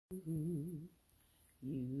You,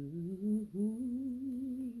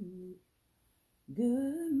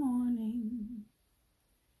 good morning,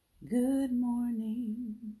 good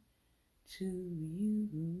morning to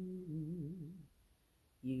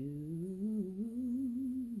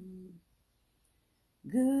you,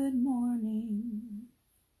 good morning,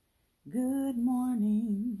 good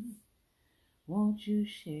morning, won't you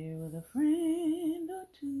share with a friend or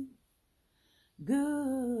two?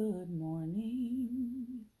 Good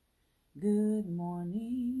morning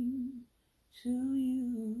to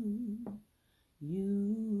you.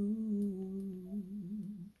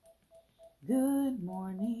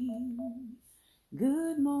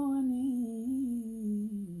 Good morning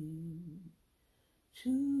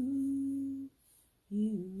to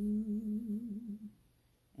you,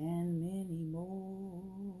 and many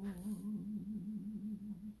more.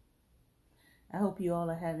 I hope you all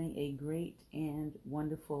are having a great and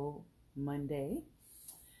wonderful Monday.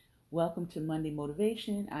 Welcome to Monday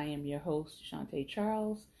Motivation. I am your host, Shantae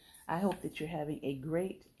Charles. I hope that you're having a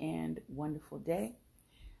great and wonderful day.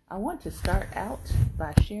 I want to start out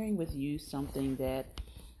by sharing with you something that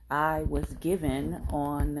I was given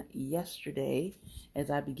on yesterday as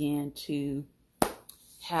I began to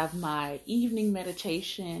have my evening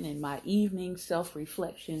meditation and my evening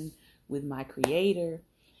self-reflection with my Creator.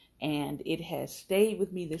 And it has stayed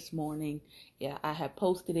with me this morning. Yeah, I have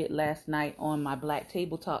posted it last night on my Black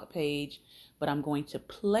Table Talk page, but I'm going to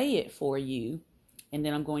play it for you, and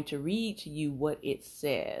then I'm going to read to you what it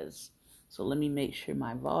says. So let me make sure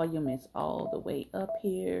my volume is all the way up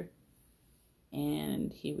here.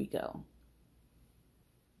 And here we go.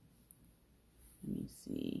 Let me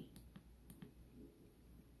see.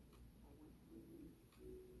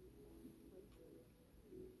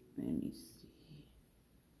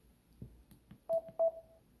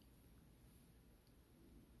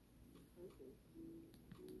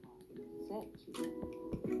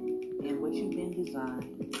 And what you've been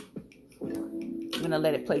designed for. I'm going to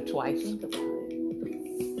let it play twice. Think about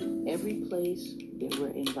it. Every place that we're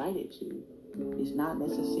invited to is not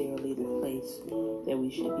necessarily the place that we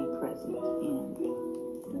should be present in.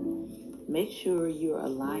 Make sure you're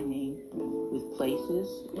aligning with places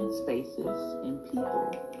and spaces and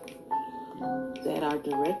people that are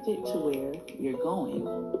directed to where you're going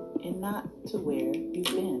and not to where you've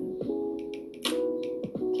been.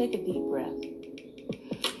 Take a deep breath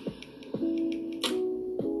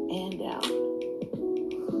and out.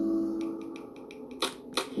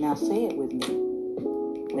 Now say it with me.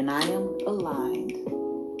 When I am aligned,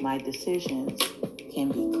 my decisions can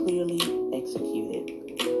be clearly executed.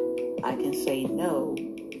 I can say no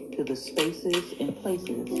to the spaces and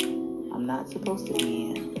places I'm not supposed to be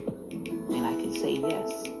in, and I can say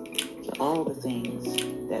yes to all the things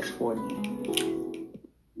that's for me.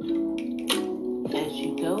 As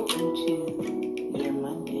you go into your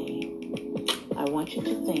Monday, I want you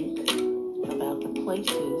to think about the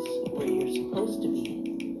places where you're supposed to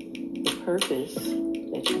be, the purpose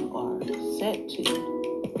that you are set to,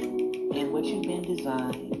 and what you've been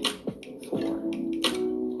designed for.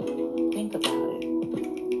 Think about it.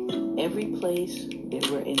 Every place that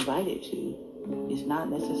we're invited to is not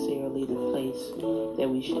necessarily the place that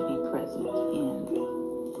we should be present in.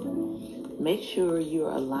 Make sure you're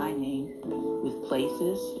aligning with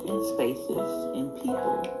places and spaces and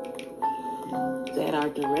people that are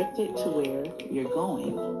directed to where you're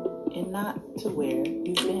going and not to where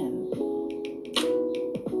you've been.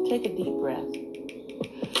 Take a deep breath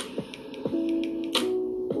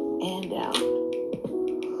and out.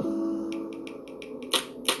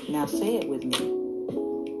 Now say it with me.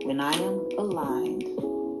 When I am aligned,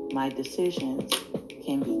 my decisions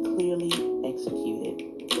can be clearly executed.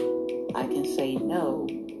 I can say no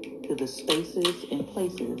to the spaces and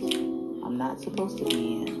places I'm not supposed to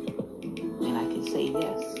be in, and I can say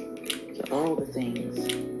yes to all the things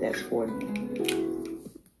that's for me.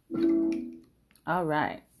 All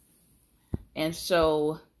right. And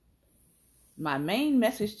so my main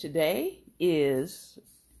message today is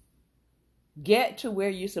get to where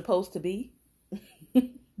you're supposed to be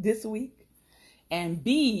this week and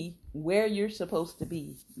be where you're supposed to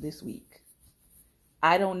be this week.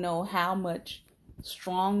 I don't know how much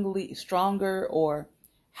stronger or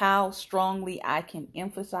how strongly I can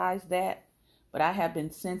emphasize that, but I have been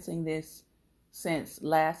sensing this since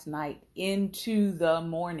last night into the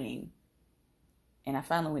morning. And I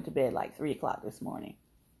finally went to bed like 3 o'clock this morning.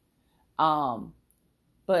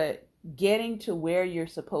 But getting to where you're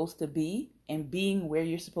supposed to be and being where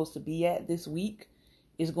you're supposed to be at this week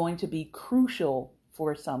is going to be crucial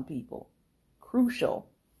for some people. Crucial.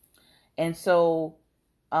 And so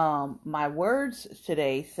my words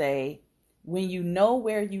today say, When you know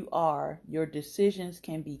where you are, your decisions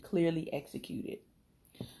can be clearly executed.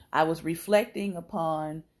 I was reflecting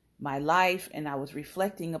upon my life, and I was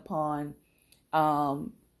reflecting upon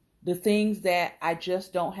the things that I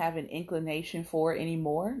just don't have an inclination for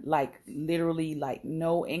anymore, like literally like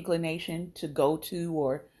no inclination to go to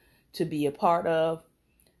or to be a part of.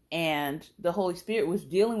 And the Holy Spirit was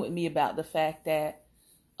dealing with me about the fact that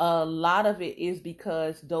a lot of it is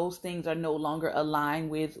because those things are no longer aligned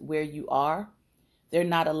with where you are. They're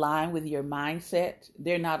not aligned with your mindset.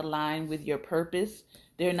 They're not aligned with your purpose.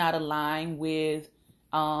 They're not aligned with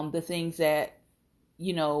the things that,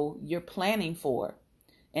 you're planning for.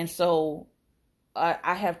 And so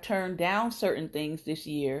I have turned down certain things this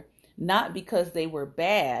year, not because they were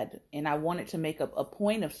bad. And I wanted to make a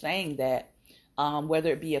point of saying that,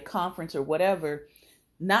 whether it be a conference or whatever,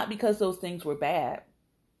 not because those things were bad.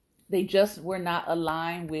 They just were not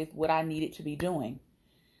aligned with what I needed to be doing.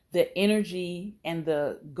 The energy and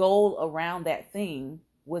the goal around that thing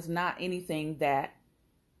was not anything that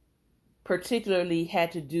particularly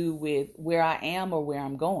had to do with where I am or where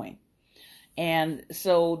I'm going. And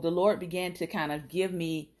so the Lord began to kind of give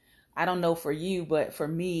me, I don't know for you, but for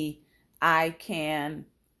me, I can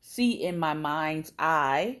see in my mind's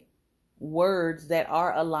eye words that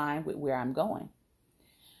are aligned with where I'm going.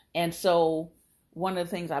 And so one of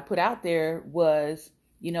the things I put out there was,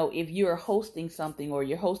 if you're hosting something or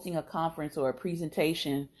you're hosting a conference or a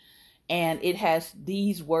presentation and it has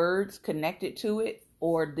these words connected to it,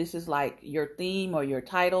 or this is like your theme or your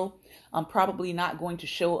title, I'm probably not going to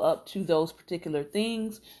show up to those particular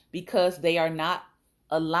things because they are not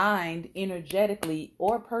aligned energetically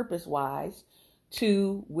or purpose-wise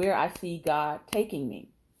to where I see God taking me.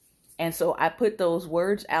 And so I put those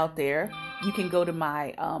words out there. You can go to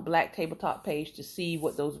my Black Table Talk page to see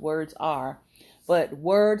what those words are. But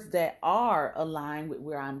words that are aligned with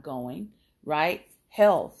where I'm going, right?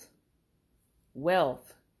 Health,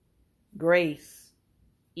 wealth, grace,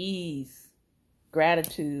 ease,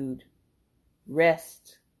 gratitude,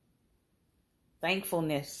 rest,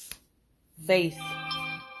 thankfulness, faith,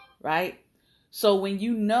 right? So when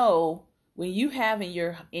you have in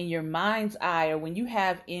your mind's eye, or when you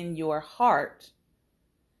have in your heart,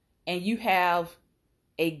 and you have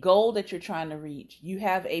a goal that you're trying to reach, you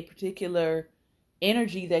have a particular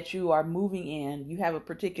energy that you are moving in, you have a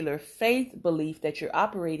particular faith belief that you're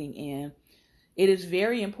operating in, it is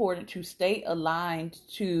very important to stay aligned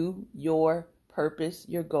to your purpose,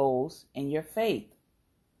 your goals, and your faith.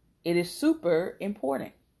 It is super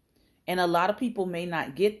important. And a lot of people may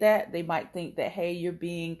not get that. They might think that, hey, you're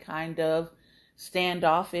being kind of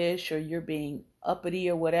standoffish or you're being uppity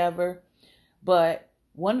or whatever. But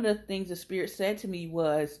one of the things the Spirit said to me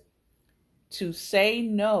was to say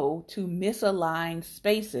no to misaligned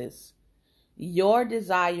spaces. Your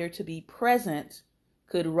desire to be present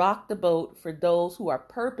could rock the boat for those who are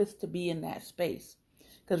purposed to be in that space.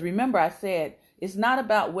 Because remember, I said, it's not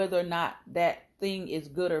about whether or not that thing is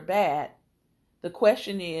good or bad. The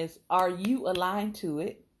question is, are you aligned to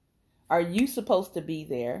it? Are you supposed to be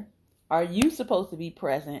there? Are you supposed to be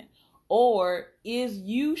present? Or is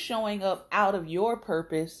you showing up out of your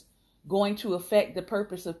purpose going to affect the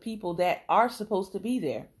purpose of people that are supposed to be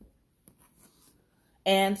there?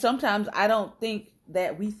 And sometimes I don't think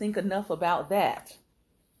that we think enough about that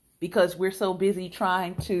because we're so busy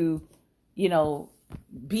trying to,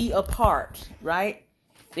 be a part, right?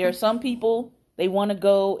 There are some people, they want to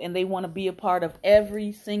go and they want to be a part of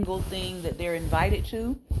every single thing that they're invited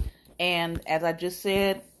to. And as I just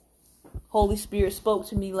said, Holy Spirit spoke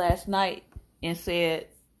to me last night and said,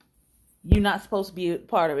 you're not supposed to be a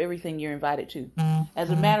part of everything you're invited to.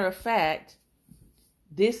 As a matter of fact,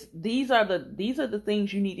 these are the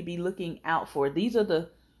things you need to be looking out for. These are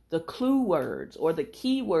the clue words or the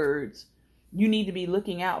key words you need to be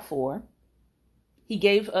looking out for. He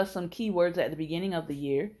gave us some keywords at the beginning of the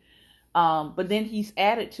year, but then he's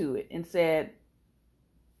added to it and said,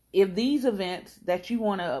 if these events that you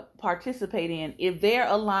want to participate in, if they're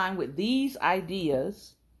aligned with these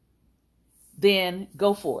ideas, then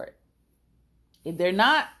go for it. If they're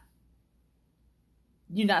not,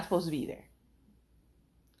 you're not supposed to be there.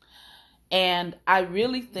 And I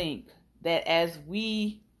really think that as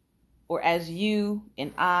we, or as you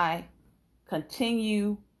and I,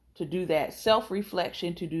 continue to do that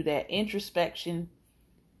self-reflection, to do that introspection,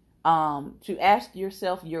 to ask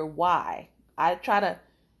yourself your why. I try to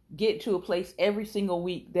get to a place every single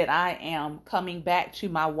week that I am coming back to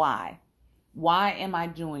my why. Why am I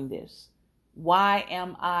doing this? Why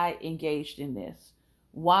am I engaged in this?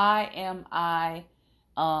 Why am I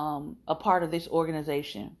a part of this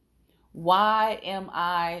organization? Why am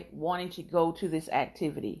I wanting to go to this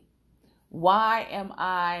activity? Why am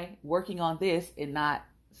I working on this and not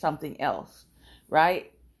something else?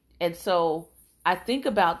 Right? And so I think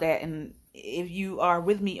about that. And if you are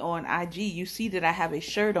with me on IG, you see that I have a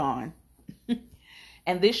shirt on.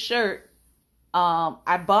 And this shirt,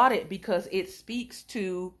 I bought it because it speaks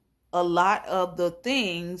to a lot of the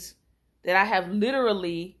things that I have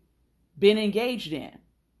literally been engaged in.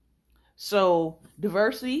 So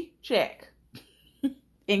diversity, check.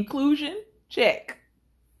 Inclusion, check.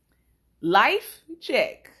 Life,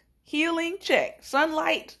 check. Healing, check.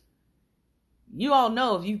 Sunlight. You all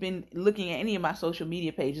know, if you've been looking at any of my social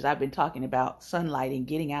media pages, I've been talking about sunlight and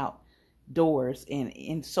getting outdoors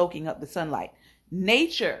and soaking up the sunlight.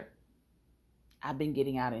 Nature. I've been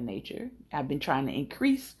getting out in nature. I've been trying to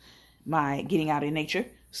increase my getting out in nature.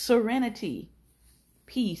 Serenity,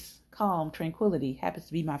 peace, calm, tranquility. Happens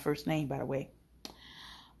to be my first name, by the way.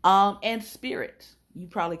 And spirit. You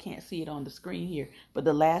probably can't see it on the screen here, but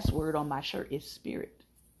the last word on my shirt is spirit.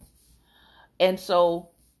 And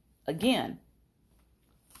so, again,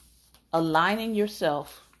 aligning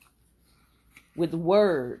yourself with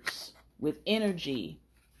words, with energy,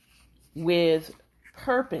 with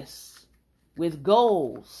purpose, with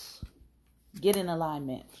goals. Get in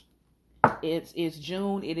alignment. It's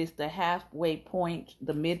June. It is the halfway point,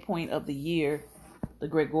 the midpoint of the year, the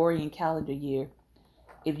Gregorian calendar year.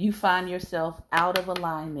 If you find yourself out of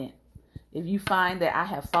alignment, if you find that I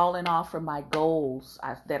have fallen off from my goals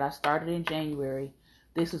that I started in January,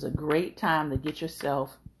 this is a great time to get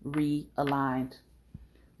yourself realigned.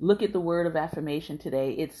 Look at the word of affirmation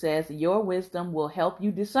today. It says, your wisdom will help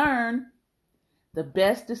you discern the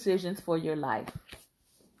best decisions for your life.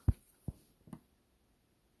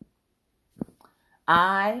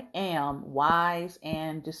 I am wise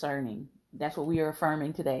and discerning. That's what we are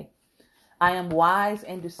affirming today. I am wise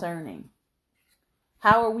and discerning.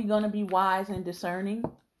 How are we going to be wise and discerning?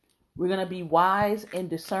 We're going to be wise and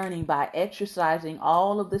discerning by exercising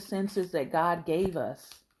all of the senses that God gave us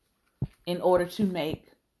in order to make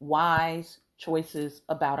wise choices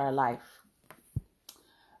about our life.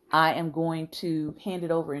 I am going to hand it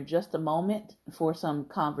over in just a moment for some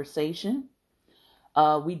conversation.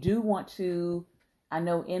 We do want to, I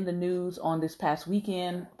know in the news on this past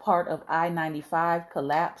weekend, part of I-95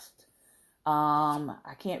 collapsed.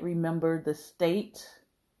 I can't remember the state.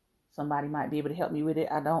 Somebody might be able to help me with it.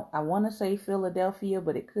 I want to say Philadelphia,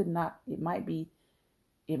 but it could not. It might be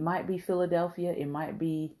Philadelphia. It might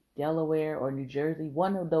be Delaware or New Jersey.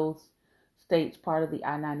 One of those states, part of the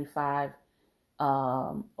I-95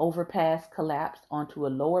 overpass collapsed onto a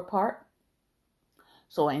lower part.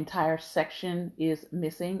 So an entire section is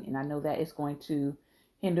missing. And I know that is going to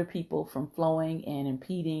hinder people from flowing and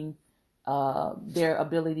impeding their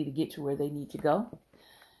ability to get to where they need to go.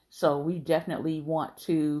 So we definitely want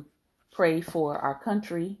to pray for our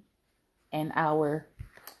country and our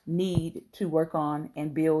need to work on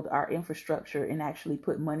and build our infrastructure and actually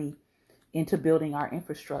put money into building our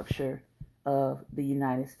infrastructure of the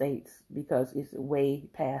United States because it's way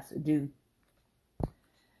past due.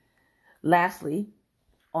 Lastly,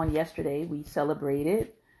 on yesterday, we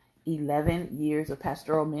celebrated 11 years of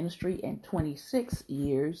pastoral ministry and 26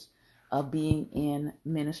 years of being in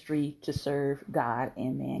ministry to serve God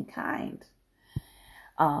and mankind.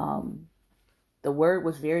 The word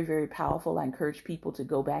was very, very powerful. I encourage people to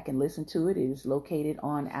go back and listen to it. It is located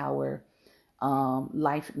on our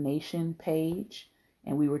Life Nation page.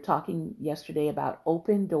 And we were talking yesterday about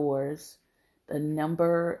open doors, the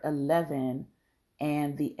number 11,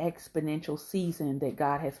 and the exponential season that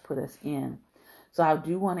God has put us in. So I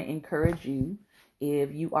do want to encourage you,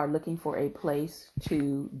 if you are looking for a place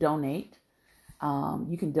to donate,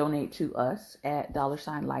 you can donate to us at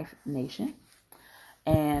 $Life Nation.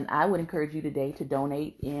 And I would encourage you today to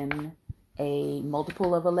donate in a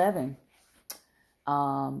multiple of 11.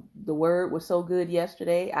 The word was so good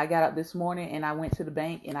yesterday. I got up this morning and I went to the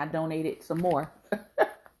bank and I donated some more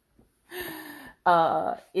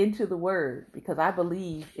into the word, because I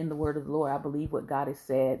believe in the word of the Lord. I believe what God has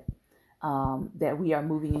said, that we are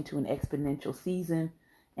moving into an exponential season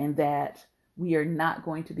and that we are not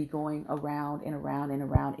going to be going around and around and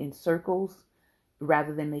around in circles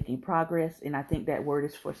rather than making progress. And I think that word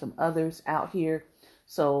is for some others out here.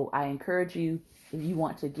 So I encourage you, if you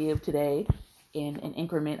want to give today in an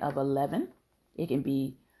increment of 11, it can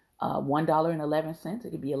be $1.11.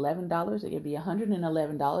 It could be $11. It could be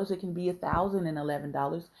 $111. It can be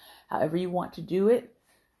 $1,011. However you want to do it,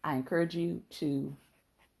 I encourage you to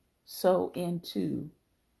sow into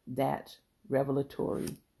that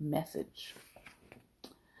revelatory message.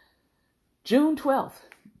 June 12th.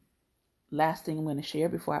 Last thing I'm going to share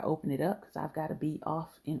before I open it up, because I've got to be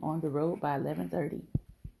off and on the road by 11:30.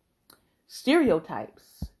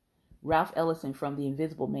 Stereotypes. Ralph Ellison from The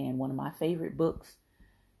Invisible Man, one of my favorite books.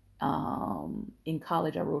 In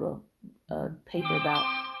college, I wrote a paper about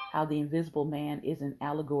how the Invisible Man is an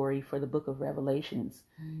allegory for the book of Revelations.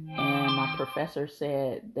 And my professor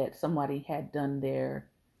said that somebody had done their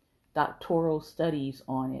doctoral studies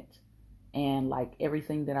on it. And like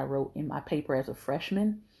everything that I wrote in my paper as a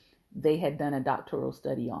freshman, they had done a doctoral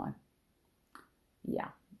study on.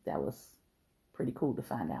 Yeah, that was pretty cool to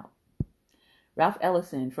find out. Ralph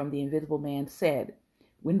Ellison from The Invisible Man said,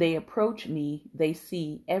 "When they approach me, they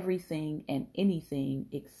see everything and anything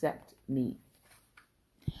except me."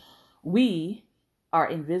 We are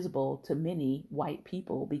invisible to many white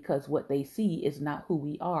people because what they see is not who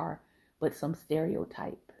we are, but some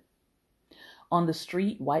stereotype. On the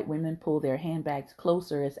street, white women pull their handbags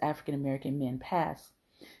closer as African American men pass.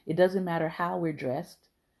 It doesn't matter how we're dressed.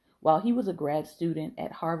 While he was a grad student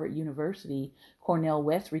at Harvard University, Cornel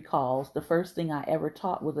West recalls, the first thing I ever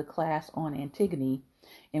taught was a class on Antigone,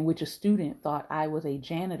 in which a student thought I was a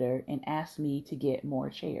janitor and asked me to get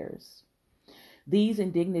more chairs. These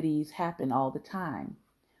indignities happen all the time.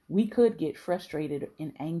 We could get frustrated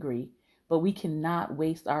and angry, but we cannot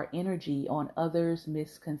waste our energy on others'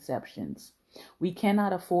 misconceptions. We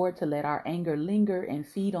cannot afford to let our anger linger and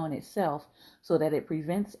feed on itself so that it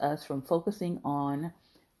prevents us from focusing on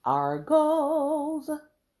our goals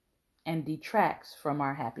and detracts from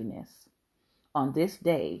our happiness. On this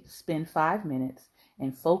day, spend 5 minutes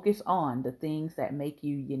and focus on the things that make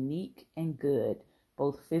you unique and good,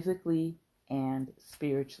 both physically and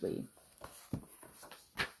spiritually.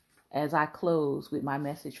 As I close with my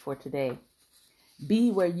message for today, be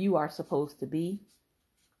where you are supposed to be.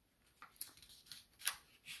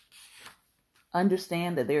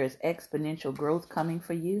 Understand that there is exponential growth coming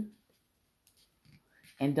for you.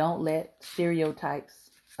 And don't let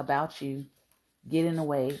stereotypes about you get in the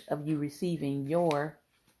way of you receiving your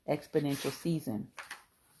exponential season.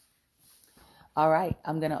 All right,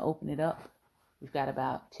 I'm going to open it up. We've got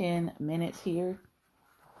about 10 minutes here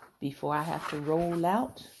before I have to roll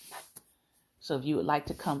out. So if you would like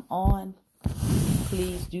to come on,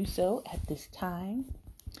 please do so at this time.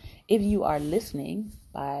 If you are listening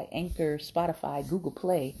by Anchor, Spotify, Google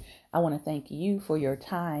Play, I want to thank you for your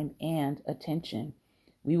time and attention.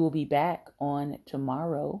 We will be back on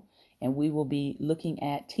tomorrow, and we will be looking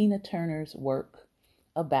at Tina Turner's work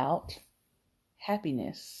about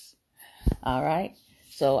happiness. All right.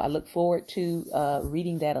 So I look forward to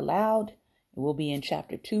reading that aloud. We'll be in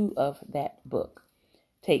chapter 2 of that book.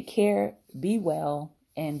 Take care, be well,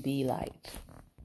 and be light.